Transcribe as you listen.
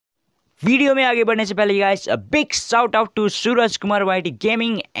Video में आगे बढ़ने से पहले guys big shout out to Suraj Kumar YT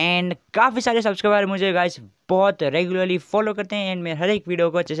gaming and काफ़ी सारे सब्सक्राइबर मुझे गाइस बहुत रेगुलरली फॉलो करते हैं एंड मेरे हर एक वीडियो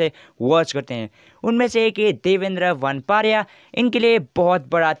को अच्छे से वॉच करते हैं। उनमें से एक है देवेंद्र वनपारिया, इनके लिए बहुत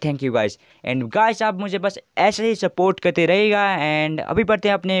बड़ा thank you guys. And guys आप मुझे बस ऐसे ही सपोर्ट करते रहिएगा एंड अभी बढ़ते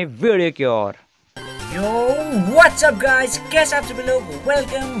हैं अपने वीडियो की ओर। Yo, what's up guys? कैसे आप सभी लोग?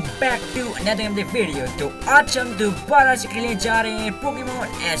 Welcome back to another video। तो आज हम दोबारा से खेलने जा रहे हैं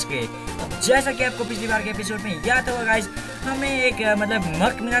पोकेमॉन एस के। अब जैसा कि आपको पिछली बार के एपिसोड में याद होगा गाइस, हमें एक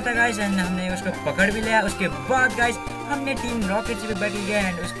मक मिला था गाइस एंड हमने उसको पकड़ भी लिया। उसके बाद गाइस हमने टीम रॉकेट से भी बैटल किया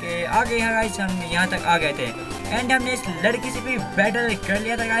एंड उसके आगे गाइस हम यहाँ तक आ गए थे एंड हमने इस लड़की से भी बैटल कर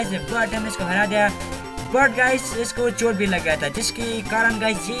लिया था गाइस, बट हमने इसको हरा दिया। बट गाइस इसको चोट भी लग गया था जिसके कारण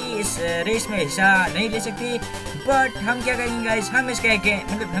गाइस ये इस रेस में हिस्सा नहीं ले सकती। बट हम क्या करेंगे गाइस, हम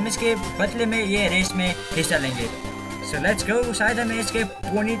इसके बदले में ये रेस में हिस्सा लेंगे। So let's go. शायद हमें इसके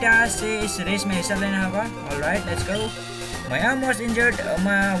पोनीटा से इस रेस में हिस्सा लेना होगा। Alright let's go. My arm was injured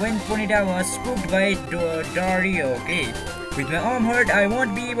when Ponyta was spooked by Dario. Okay, with my arm hurt, I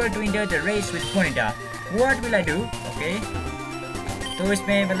won't be able to enter the race with Ponyta. What will I do? Okay. तो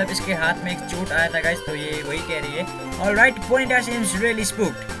इसमें इसके हाथ में एक चोट आया था guys, तो ये वही कह रही है। Alright, Ponyta seems really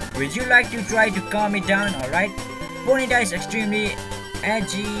spooked. Would you like to try to calm it down? Alright, Ponyta is extremely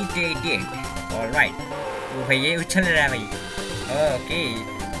agitated. Alright, वो भाई ये उछल रहा है भाई। Okay,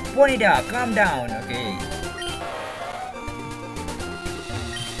 Ponyta, calm down. Okay.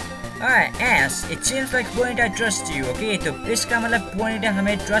 As it seems like Ponyta trusts you. Okay, तो इसका मतलब Ponyta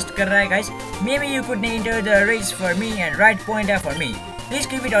हमें ट्रस्ट कर रहा है guys. Maybe you could enter the race for me and ride Ponyta for me. Please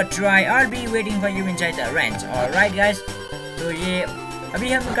give it a try. I'll be waiting for you inside the ranch. Alright guys, तो ये अभी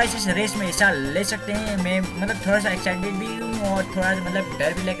हम guys इस race में हिस्सा ले सकते हैं। मैं थोड़ा सा एक्साइटेड भी हूँ और थोड़ा सा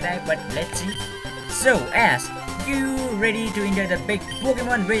डर भी लग रहा है, but let's see. So As, you ready to enter the big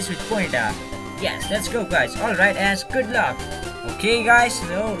Pokemon race with Ponyta? Yes, let's go guys. Alright As, good luck. Okay guys,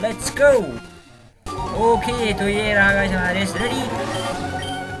 so let's go. Okay, तो ये रहा गाइस हमारा रेस रेडी।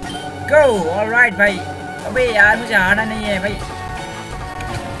 Go. Alright भाई। अबे यार मुझे हारना नहीं है भाई।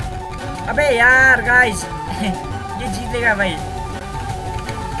 अबे यार गाइस ये जीतेगा भाई।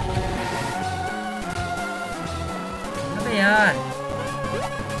 अबे यार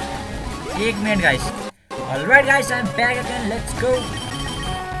एक minute guys. Alright guys, I'm back again. Let's go.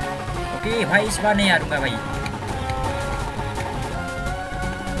 Okay भाई इस बार नहीं हारूंगा भाई।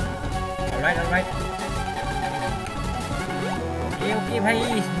 Alright. Okay भाई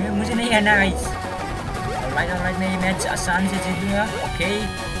मुझे नहीं हारना गाइस। Alright मैं ये मैच आसानी से जीत लूंगा। Okay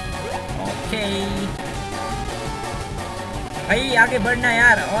भाई आगे बढ़ना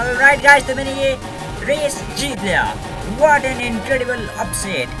यार। Alright guys, तो मैंने ये रेस जीत लिया। What an incredible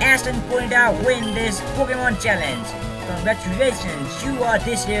upset! Ash and Ponyta win this Pokemon Challenge. Congratulations, you are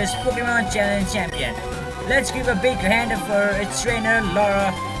this year's Pokemon Challenge champion. Let's give a big hand for its trainer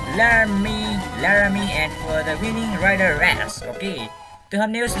Laramie and for the winning rider Ash. Okay, तो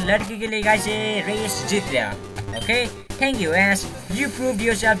हमने उस लड़की के लिए guys ये race जीत लिया। Okay, thank you Ash. You proved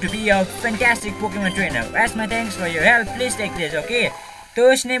yourself to be a fantastic Pokemon trainer. As my thanks for your help, please take this. Okay,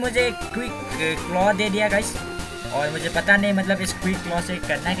 तो इसने मुझे क्विक क्लॉ दे दिया गाइस और मुझे पता नहीं इस क्विक क्लॉ से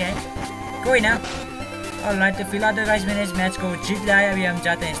करना क्या है, कोई ना। ऑलराइट, तो फिलहाल तो गाइस मैंने इस मैच को जीत लिया है। अभी हम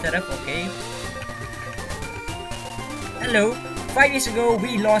जाते हैं इस तरफ। Okay, hello. 5 years ago,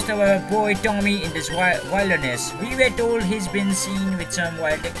 we lost our boy Tommy in this wilderness. We were told he's been seen with some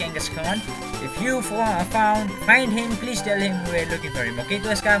wild Kangaskhan. If you find him, please tell him we're looking for him. Okay,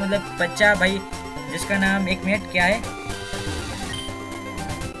 तो इसका बच्चा भाई जिसका नाम एक minute क्या है।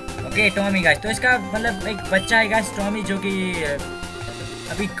 Okay Tommy guys, तो इसका एक बच्चा है गाइस टॉमी, जो कि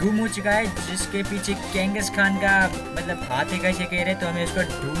अभी गुम हो चुका है, जिसके पीछे कैंगसखान का हाथ है गाइस ये कह रहे। तो हमें उसको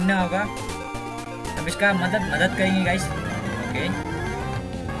ढूंढना होगा। हम इसका मदद करेंगे guys. Okay.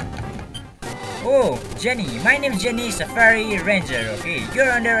 Oh, Jenny. My name is Jenny, Safari Ranger. Okay, you're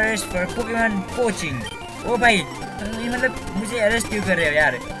under arrest for Pokemon poaching. Oh भाई, मुझे अरेस्ट क्यों कर रहे हो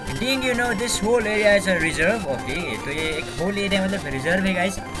यार? Didn't you know this whole area is a reserve? Okay, तो ये एक whole area रिजर्व है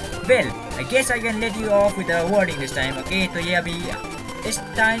guys. Well, I guess I can let you off with a warning this time. Okay, तो ये अभी इस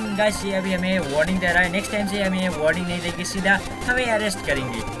टाइम guys ये अभी हमें वार्निंग दे रहा है। नेक्स्ट टाइम से हमें वार्निंग नहीं देगी, सीधा हमें अरेस्ट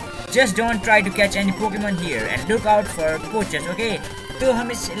करेंगे। Just don't try to catch any Pokemon here and look out for poachers. Okay, तो हम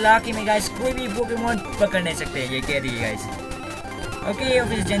इस इलाके में गाइस कोई भी पोकेमॉन पकड़ नहीं सकते, ये कह रही है गाइस। ओके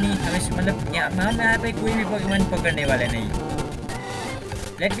ऑफिस जेनी, हम हम यहाँ पे कोई भी पोकेमॉन पकड़ने वाले नहीं।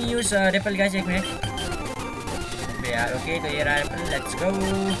 Let me use REPL guys, एक मिनट यार। ओके, तो ये रहा रेपल। Let's go.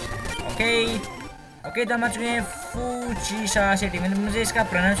 ओके, तो हम आ चुके हैं फूचीसा सिटी। मुझे इसका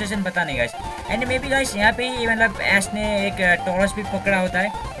प्रोनाउंसिएशन पता नहीं guys. And may be guys यहाँ पे ही ऐश ने एक टॉरस भी पकड़ा होता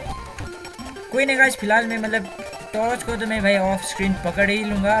है। कोई ना गाइस, फिलहाल मैं मतलब टॉर्च को तो मैं भाई ऑफ स्क्रीन पकड़ ही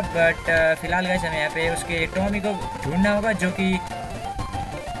लूँगा, बट फिलहाल गाइस हमें यहाँ पे उसके टॉमी को ढूंढना होगा, जो कि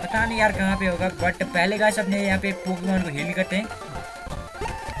पता नहीं यार कहाँ पे होगा। बट पहले गाइस अपने यहाँ पे पोकेमॉन को हील करते हैं।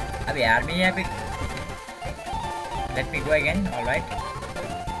 अब यार मैं यहाँ पे let me go again. Alright,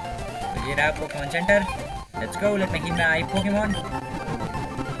 तो ये रहा Pokemon centre. Let's go, let me heal my Pokemon.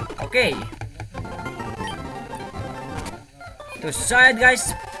 Okay, तो शायद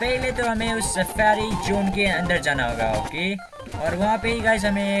गाइस पहले तो हमें उस सफारी जोन के अंदर जाना होगा। ओके, और वहाँ पे ही गाइस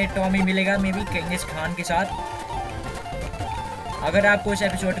हमें टॉमी मिलेगा, मे बी कंगस्खान के साथ। अगर आपको उस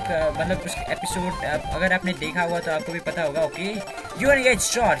एपिसोड मतलब उस एपिसोड अगर आपने देखा हुआ तो आपको भी पता होगा। Okay, you want get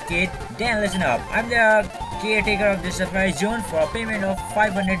shot kid, then listen up, I am the caretaker of the safari zone for payment of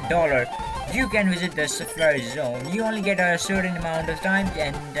 $500. You can visit the safari zone. You only get a certain amount of time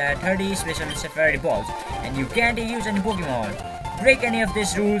and 30 special safari balls, and you can't use any Pokemon. Break any of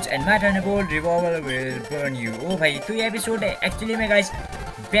these rules and my thunderbolt revolver will burn you. ओ भाई, तो ये episode actually में guys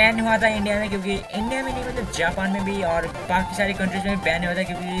ban हुआ था India में, क्योंकि India में नहीं मतलब जापान में भी और बाकी सारी कंट्रीज में बैन हुआ था,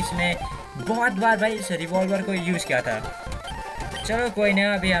 क्योंकि इसमें बहुत बार भाई इस रिवॉल्वर को यूज़ किया था। चलो कोई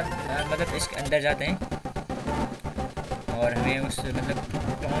ना, अभी हम मतलब इसके अंदर जाते हैं और हमें उस मतलब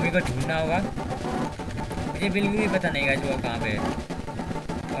टॉमी को ढूंढना होगा। मुझे बिल्कुल भी पता नहीं गाइस वो कहाँ पे है।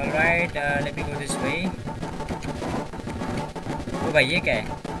 Alright, let me go this way. ओ भाई ये क्या है?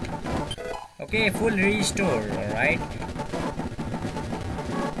 Okay, full restore. Alright,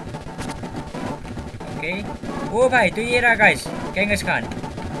 okay. ओ भाई, तो ये रहा गाइस कंगस्खान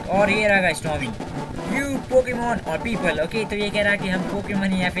और ये रहा गाइस टॉमी। यू पोकेमॉन और पीपल। ओके, तो ये कह रहा है कि हम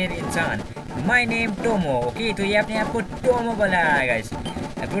पोकेमॉन या फिर इंसान। My name Tomo. ओके, तो ये अपने आप को टोमो बोला है गाइस।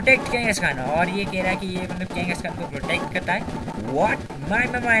 प्रोटेक्ट कंगस्खान, और ये कह रहा है कि ये मतलब कंगस्खान को प्रोटेक्ट करता है। व्हाट? माई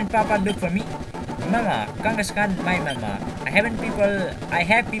मामा एंड पापा look for me. Mama कंगस्खान, my mama. I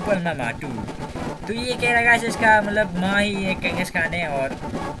have people mama to. तो ये कह रहा है इसका मतलब माँ ही एक कंगस्खान है और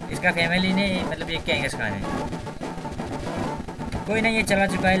इसका फैमिली ने मतलब एक कंगस्खान है। कोई ना, ये चला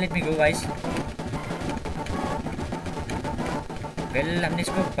चुका है। Let me go guys. Well, हमने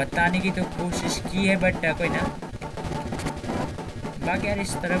इसको बताने की तो कोशिश की है, बट कोई ना। बाकी यार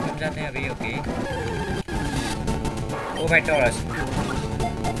इस तरफ हम जाते हैं अभी। ओके, ओ भाई टॉरस।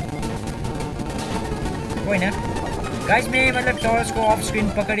 कोई ना गाइस, मैं मतलब टॉरस को ऑफ स्क्रीन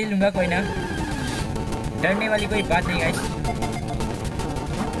पकड़ ही लूँगा। कोई ना, डरने वाली कोई बात नहीं गाइस,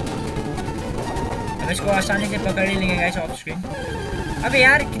 हम इसको आसानी से पकड़ ही लेंगे गाइस ऑफ स्क्रीन। अबे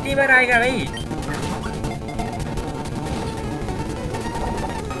यार कितनी बार आएगा भाई?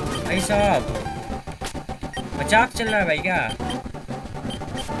 भाई साहब मजाक चल रहा है भाई क्या?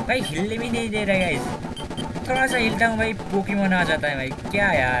 भाई हिलने भी नहीं दे रहा है गाइस। थोड़ा सा हिलता हूँ भाई पोकेमॉन आ जाता है भाई,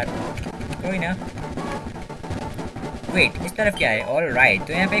 क्या यार। कोई ना, वेट, इस तरफ क्या है? ऑलराइट,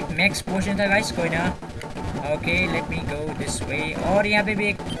 तो यहाँ पे एक मैक्स पोशन था गाइस। कोई ना, okay, let me go this way. और यहाँ पे भी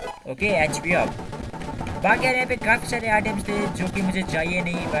एक ओके एचपी अप। बाकी यार यहाँ पे काफ़ी सारे आइटम्स थे जो कि मुझे चाहिए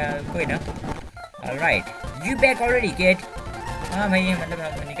नहीं। कोई ना, alright, you back already kid. हाँ भाई, मतलब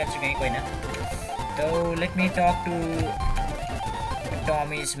हम निकल चुके हैं। कोई ना, तो let me talk to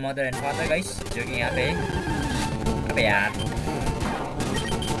Tommy's mother and father guys, जो कि यहाँ पे। अबे यार,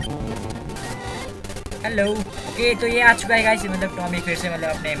 हेलो। ओके, तो ये आ चुका है गाइस, मतलब टॉमी फिर से मतलब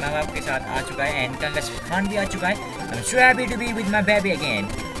अपने माँ बाप के साथ आ चुका है, एंड कंगस्खान भी आ चुका है। I'm so happy to be with my baby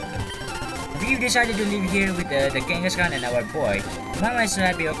again. We've decided to live here with the Kangaskhan and our boy. Mama is so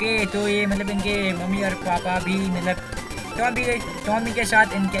happy. Okay, तो ये मतलब इनके मम्मी और पापा भी मतलब टॉमी के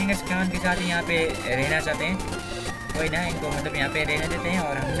साथ इन कंगस्खान के साथ यहाँ पे रहना चाहते हैं। कोई ना, इनको मतलब यहाँ पे रहने देते हैं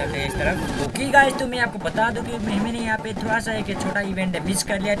और हम चलते हैं इस तरफ। ओके गाइस, तो मैं आपको बता दूं कि मैंने यहाँ पे थोड़ा सा एक छोटा इवेंट मिस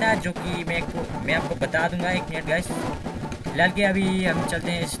कर लिया था, जो कि मैं आपको बता दूंगा। एक मिनट गाइस, फिलहाल के अभी हम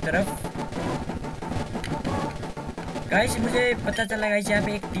चलते हैं इस तरफ। गाइस मुझे पता चला गाइस यहाँ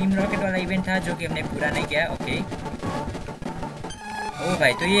पे एक टीम रॉकेट वाला इवेंट था जो कि हमने पूरा नहीं किया। ओके, ओ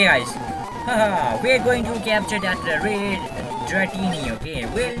भाई, तो ये गाइस, हाँ, we are going to capture that red Dratini. Okay,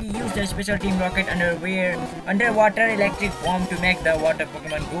 we'll use the special team rocket underwater electric bomb to make the water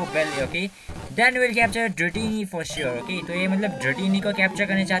Pokemon go belly. Okay, then we'll capture Dratini for sure. Okay, तो ये मतलब Dratini को capture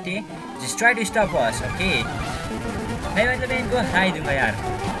करने चाहते हैं। Just try to stop us. Okay, मैं मतलब इनको हाई दूंगा यार।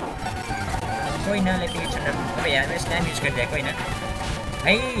 कोई ना, लेकिन अबे यार मैं स्लैम यूज कर दिया। कोई ना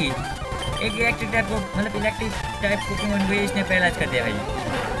भाई, एक इलेक्ट्रिक टाइप को मतलब इलेक्ट्रिक टाइप पोकेमॉन को इसने पैरालाइज कर दिया भाई,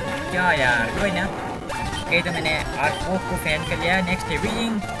 क्या यार। कोई ना, ओके, तो मैंने आर्कोक को फैन कर लिया। नेक्स्ट है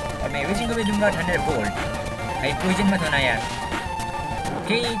विजिंग, और मैं विजिंग को भी दूंगा थंडरबोल्ट। भाई पोइजन मत होना यार।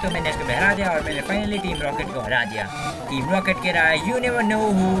 ओके, तो मैंने इसको हरा दिया और मैंने फाइनली टीम रॉकेट को हरा दिया। टीम रॉकेट कह रहा है, you never know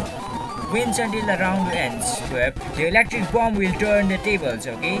who wins until the round ends. The electric bomb will turn the tables.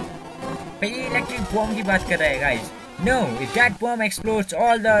 Okay, भाई ये इलेक्ट्रिक बॉम्ब की बात कर रहा है guys. No, if that bomb explodes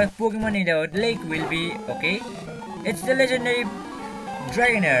all the Pokemon in the lake will be okay. It's the legendary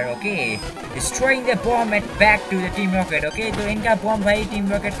ड्रैगनर okay, destroying the bomb at back to the team rocket okay. तो इनका bomb भाई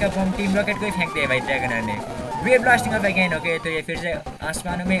team rocket का bomb team rocket को ही फेंक दिया भाई ड्रैगनर ने। We are blasting of again okay. तो ये फिर से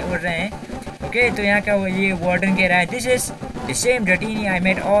आसमानों में उड़ रहे हैं ओके। तो यहाँ का ये वार्डन कह रहा है this is the same ड्रैटिनी I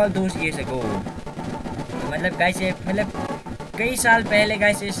met all those years ago. मतलब गाइस ये मतलब कई साल पहले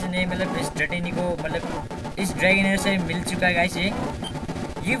गाइस इसने मतलब इस ड्रैटिनी को मतलब इस ड्रैगनर से मिल चुका है गाइस ये।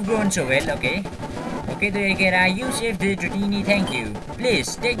 You've grown so well, okay? Okay, तो ये कह रहा है you saved the Dratini, thank you.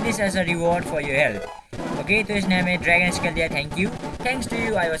 Please take this as a reward for your help. Okay, तो इसने हमें ड्रैगन स्केल दिया, thank you. Thanks to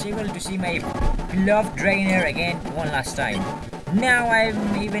you, I was able to see my beloved Dragonair again one last time. Now I'm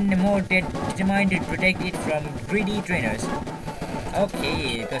even more determined to protect it from greedy trainers. Okay,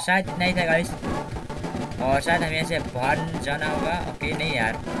 तो शायद इतना ही था guys. और शायद हमें ऐसे बाहर जाना होगा। Okay, नहीं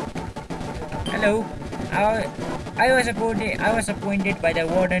यार। Hello. I was appointed by the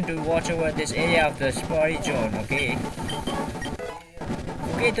warden to watch over this area of the Sporty Zone, okay?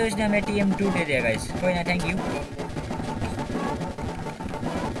 Okay, तो इसने हमें TM2 दे दिया guys. कोई ना, thank you.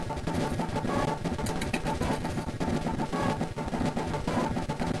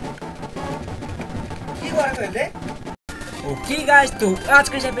 ओके गाइस, तो आज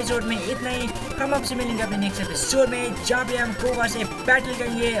के इस एपिसोड में इतना ही। हम आपसे मिलेंगे अपने नेक्स्ट एपिसोड में जहाँ पे हम गोवा से बैटल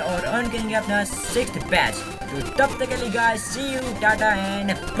करेंगे और अर्न करेंगे अपना 6th बैच। तो तब तक के लिए guys C you, Tata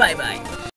and bye bye.